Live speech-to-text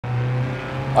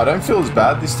I don't feel as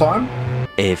bad this time.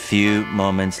 A few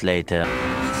moments later.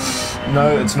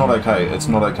 No, it's not okay. It's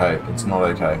not okay. It's not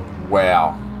okay.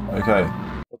 Wow. Okay.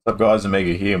 What's up, guys?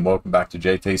 Omega here, and welcome back to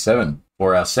GT7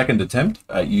 for our second attempt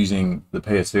at using the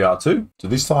PSVR2. So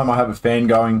this time I have a fan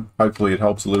going. Hopefully it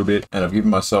helps a little bit, and I've given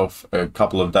myself a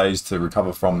couple of days to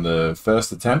recover from the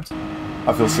first attempt.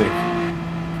 I feel sick.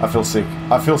 I feel sick.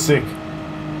 I feel sick.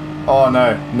 Oh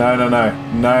no, no, no, no,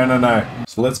 no, no, no.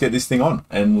 So let's get this thing on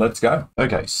and let's go.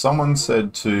 Okay, someone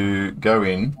said to go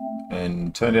in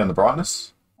and turn down the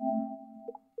brightness.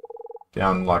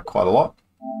 Down like quite a lot.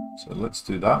 So let's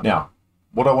do that. Now,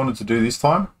 what I wanted to do this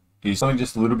time is something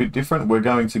just a little bit different. We're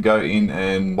going to go in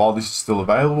and, while this is still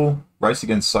available, race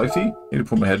against Sophie. Need to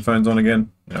put my headphones on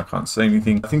again. I can't see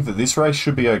anything. I think that this race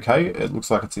should be okay. It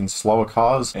looks like it's in slower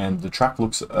cars and the track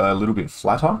looks a little bit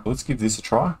flatter. Let's give this a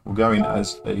try. We'll go in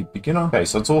as a beginner. Okay,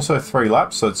 so it's also 3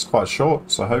 laps, so it's quite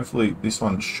short. So hopefully this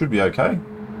one should be okay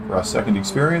for our second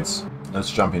experience.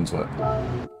 Let's jump into it.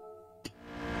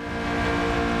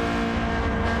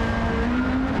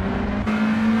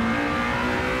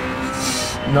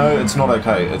 No, it's not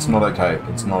okay. It's not okay.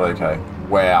 It's not okay.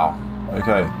 Wow.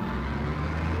 Okay.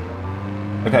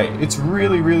 Okay, it's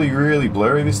really, really, really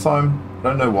blurry this time. I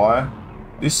don't know why.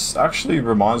 This actually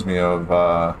reminds me of,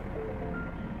 a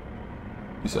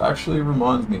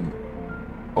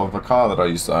car that I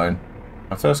used to own.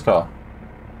 My first car.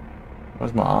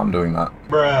 Why's my arm doing that?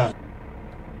 Bruh.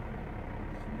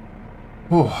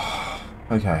 Whew.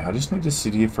 Okay, I just need to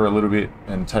sit here for a little bit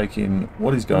and take in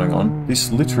what is going on.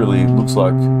 This literally looks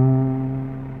like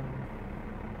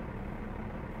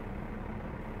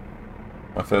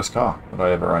my first car that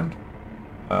I ever owned.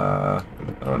 I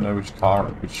don't know which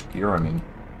gear I'm in.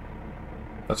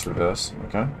 That's reverse,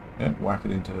 okay. Yeah, whack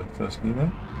it into first gear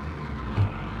there.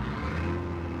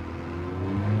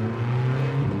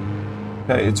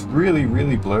 Okay, it's really,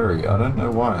 really blurry. I don't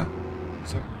know why.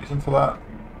 Is there a reason for that?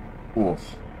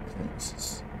 Oof.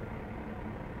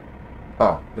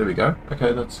 Oh, there we go.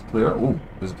 Okay, that's clear. Oh,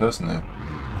 there's a person there.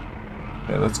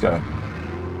 Okay, let's go.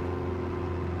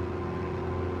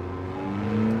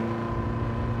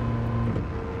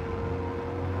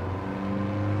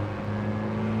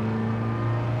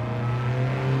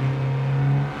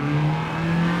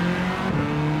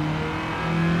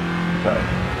 Okay.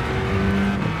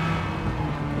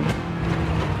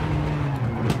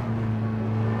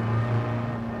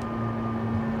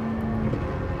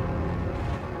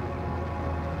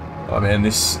 Oh man,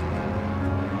 it's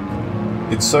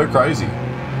so crazy.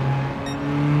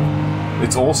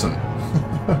 It's awesome.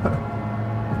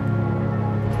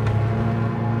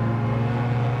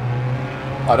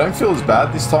 I don't feel as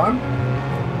bad this time.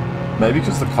 Maybe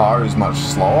because the car is much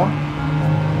slower.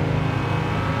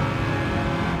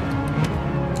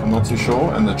 I'm not too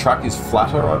sure. And the track is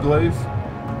flatter, I believe.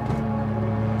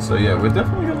 So yeah, we're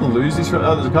definitely going to lose this.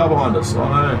 Oh, there's a car behind us. Oh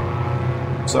no.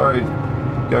 Sorry.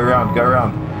 Go around, go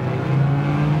around.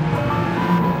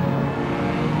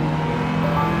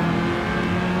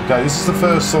 Okay, this is the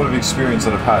first sort of experience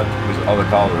that I've had with other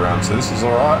cars around, so this is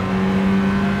alright.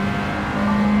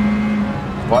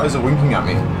 Why is it winking at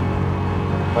me?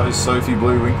 Why is Sophie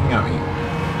Blue winking at me?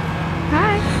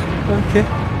 Hi. Okay.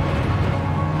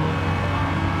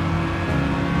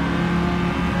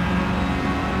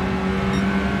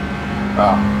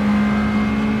 Ah.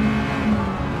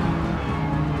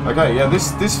 Okay, yeah,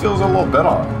 this feels a lot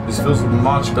better. This feels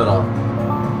much better.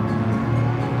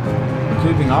 We're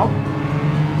keeping up.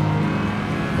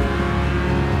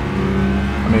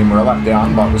 I mean, we're a lap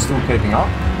down, but we're still keeping up.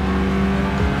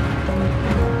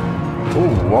 Oh,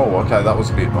 whoa, okay, that was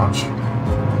a bit much.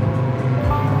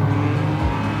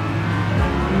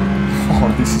 Oh,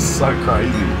 this is so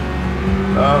crazy.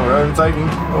 Oh, we're overtaking.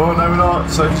 Oh, no, we're not.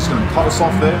 Sophie's just going to cut us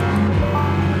off there.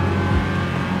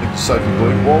 Thank you, Sophie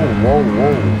Blue. Whoa, whoa,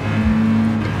 whoa.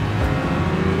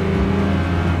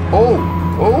 Oh,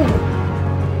 oh.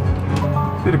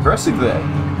 Bit aggressive there.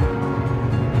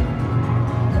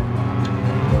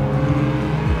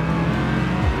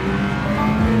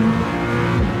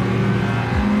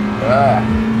 Ah.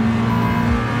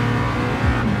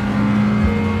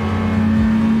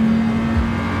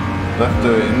 Left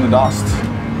her in the dust.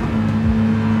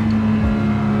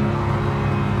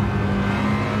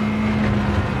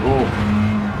 Oh.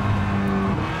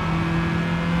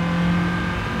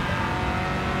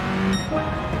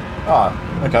 Ah,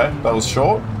 okay, that was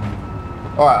short.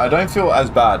 Alright, I don't feel as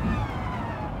bad.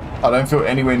 I don't feel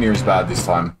anywhere near as bad this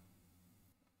time.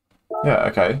 Yeah,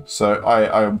 okay, so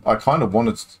I kind of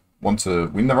want to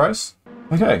win the race.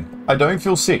 Okay, I don't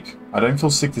feel sick. I don't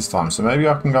feel sick this time, so maybe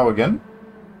I can go again.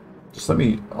 Just let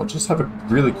me, I'll just have a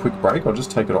really quick break. I'll just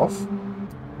take it off.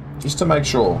 Just to make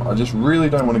sure. I just really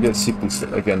don't want to get sick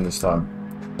again this time.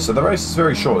 So the race is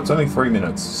very short. It's only 3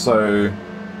 minutes. So,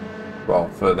 well,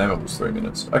 for them it was 3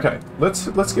 minutes. Okay, let's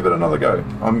give it another go.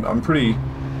 I'm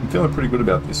feeling pretty good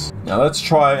about this. Now let's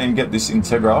try and get this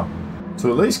Integra to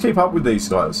at least keep up with these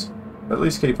guys. At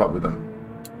least keep up with them.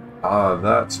 Ah,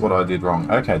 that's what I did wrong.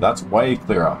 Okay, that's way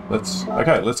clearer. Let's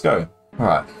go. All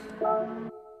right.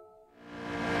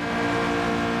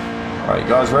 All right, you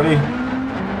guys ready?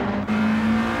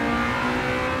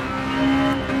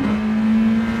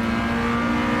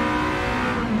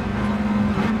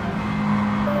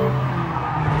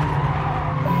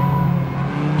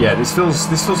 Yeah, this feels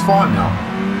fine now.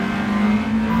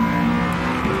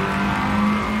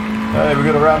 Hey, we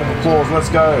got a round of applause. Let's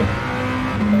go.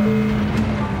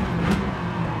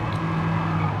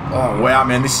 Oh wow,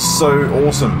 man, this is so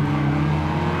awesome.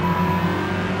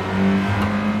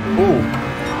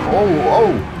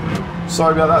 Oh.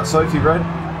 Sorry about that, Sophie Red.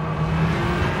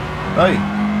 Hey.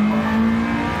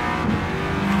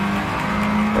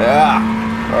 Yeah.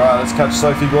 All right, let's catch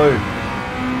Sophie Blue.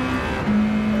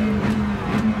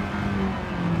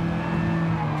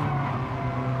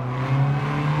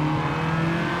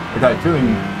 Okay,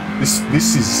 feeling this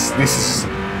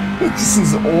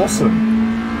is awesome.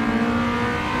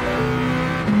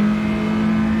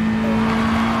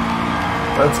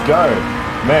 Let's go,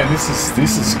 man. This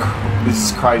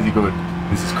is crazy good.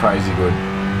 This is crazy good.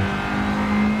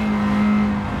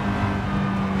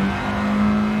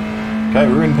 Okay,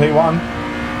 we're in P1.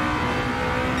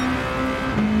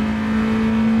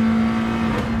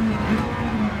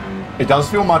 It does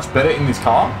feel much better in this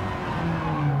car.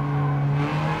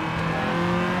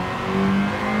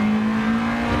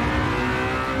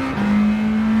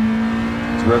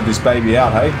 Let's rev this baby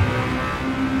out, hey?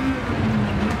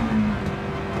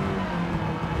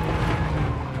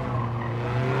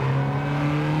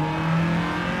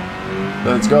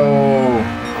 Let's go.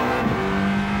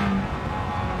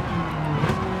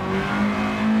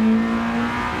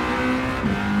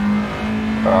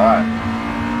 All right.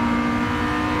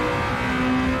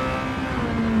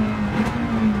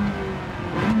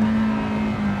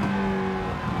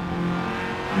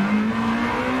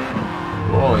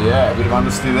 Oh yeah, a bit of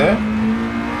understeer there.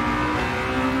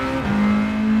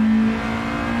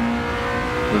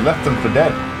 We left them for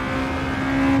dead.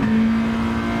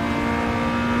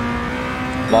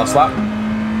 Last lap.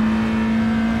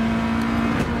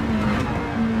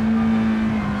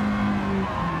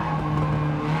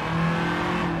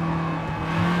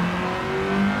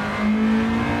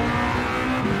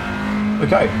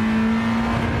 Okay.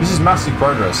 This is massive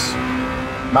progress.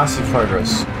 Massive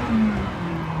progress.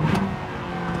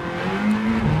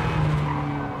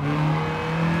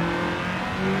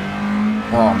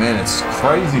 Oh man, it's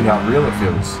crazy how real it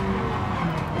feels.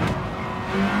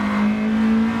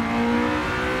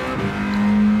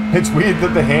 It's weird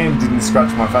that the hand didn't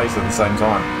scratch my face at the same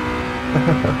time.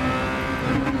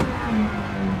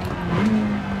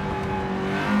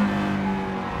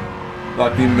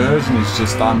 Like, the immersion is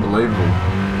just unbelievable.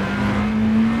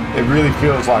 It really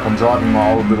feels like I'm driving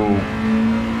my old little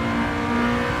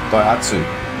Daihatsu.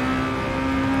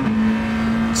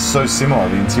 It's so similar.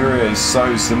 The interior is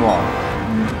so similar.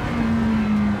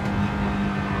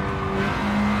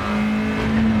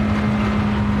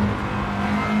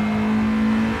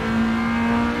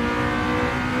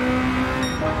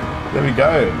 There we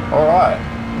go. Alright.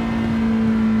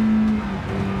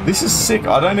 This is sick.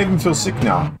 I don't even feel sick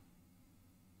now.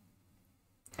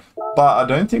 But I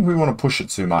don't think we want to push it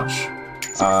too much.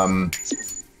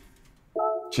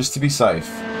 Just to be safe.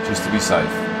 Just to be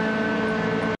safe.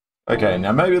 Okay,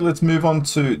 now maybe let's move on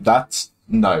to that.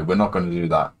 No, we're not going to do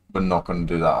that. We're not going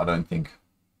to do that, I don't think.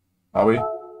 Are we?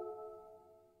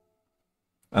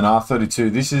 An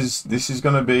R32. This is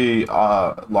going to be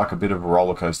like a bit of a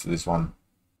roller coaster, this one.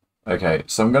 Okay,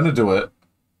 so I'm going to do it,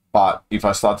 but if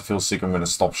I start to feel sick, I'm going to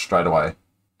stop straight away.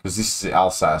 Because this is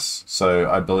Alsace, so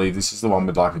I believe this is the one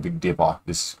with like a big dipper.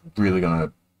 This is really going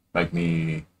to make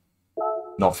me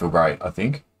not feel great, I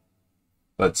think.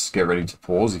 Let's get ready to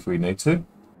pause if we need to.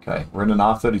 Okay, we're in an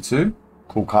R32.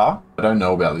 Cool car. I don't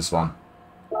know about this one.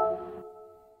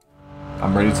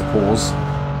 I'm ready to pause.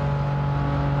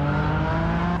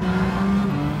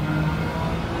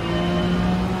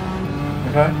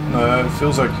 Okay, no, it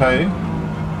feels okay.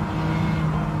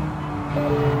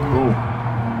 Cool.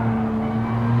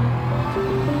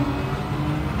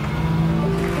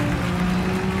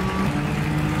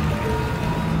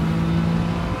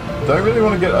 Don't really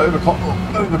want to get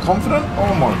overconfident.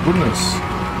 Oh my goodness.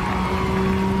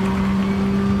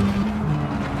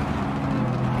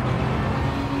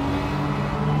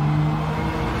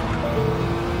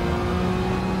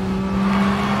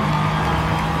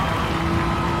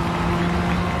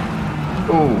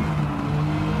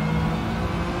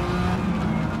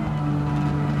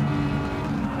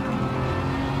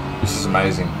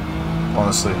 amazing,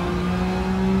 honestly.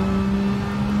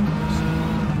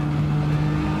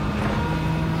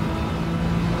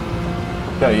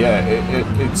 Okay, yeah,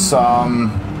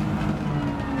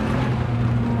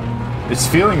 it's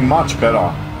feeling much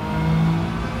better.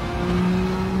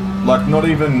 Like not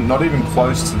even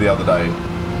close to the other day.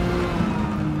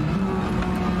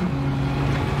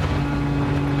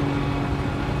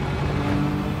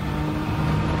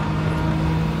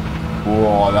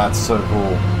 Whoa, that's so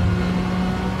cool.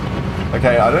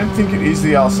 Okay, I don't think it is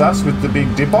the Alsace with the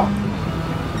Big Dipper.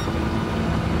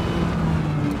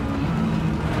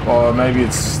 Or maybe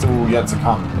it's still yet to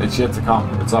come. It's yet to come.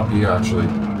 It's up here, actually.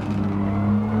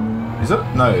 Is it?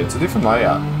 No, it's a different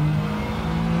layout.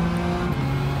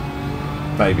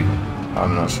 Maybe.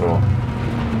 I'm not sure.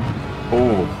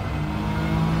 Oh.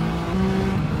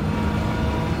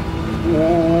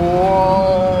 Whoa.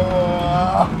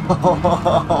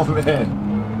 Oh, man.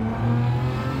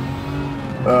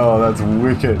 Oh, that's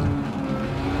wicked.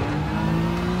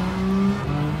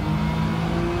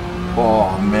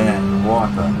 Oh, man.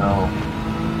 What the hell?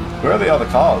 Where are the other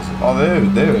cars? Oh,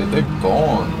 they're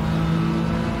gone.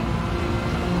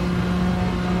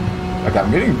 Okay,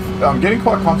 I'm getting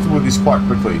quite comfortable with this quite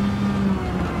quickly.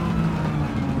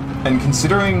 And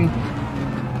considering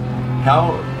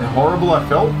how horrible I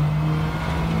felt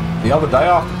the other day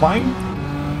after playing,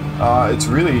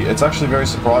 it's actually very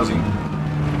surprising.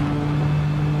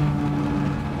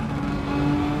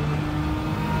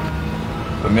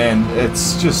 But man,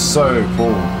 it's just so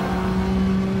cool.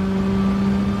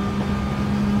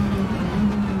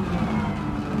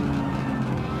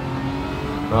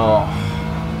 Oh.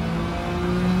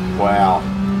 Wow.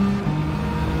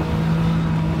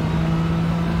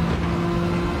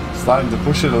 Starting to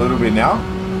push it a little bit now.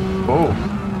 Oh.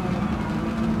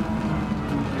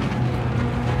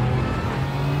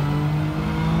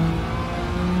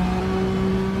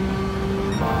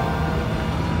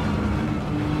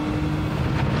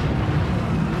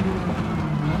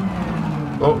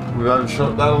 Oh, we've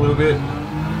overshot that a little bit.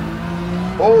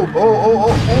 Oh,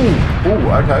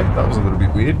 okay. That was a little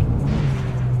bit weird.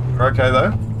 We're okay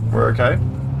though. We're okay.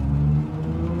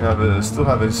 We still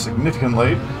have a significant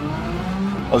lead.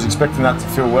 I was expecting that to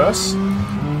feel worse.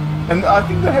 And I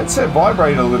think the headset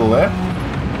vibrated a little there.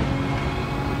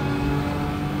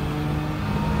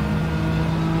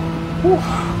 Whew.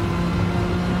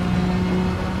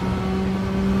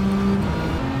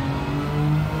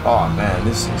 Oh man,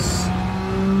 this is...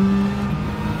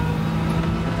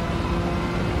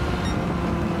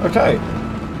 Okay.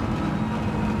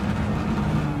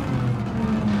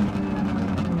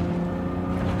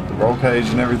 The roll cage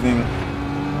and everything.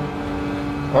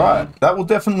 Alright, that will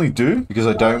definitely do because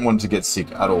I don't want to get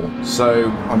sick at all. So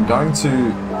I'm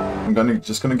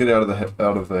just gonna get out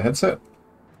of the headset.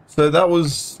 So that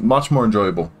was much more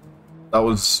enjoyable. That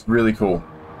was really cool.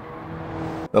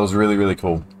 That was really, really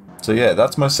cool. So yeah,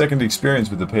 that's my second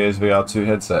experience with the PSVR2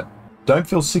 headset. Don't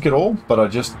feel sick at all, but I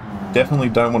just definitely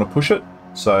don't want to push it.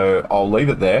 So I'll leave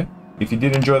it there. If you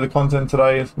did enjoy the content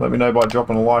today, let me know by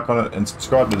dropping a like on it and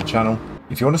subscribe to the channel.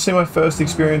 If you want to see my first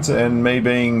experience and me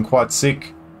being quite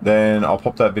sick, then I'll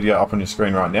pop that video up on your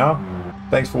screen right now.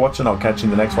 Thanks for watching. I'll catch you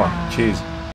in the next one. Cheers.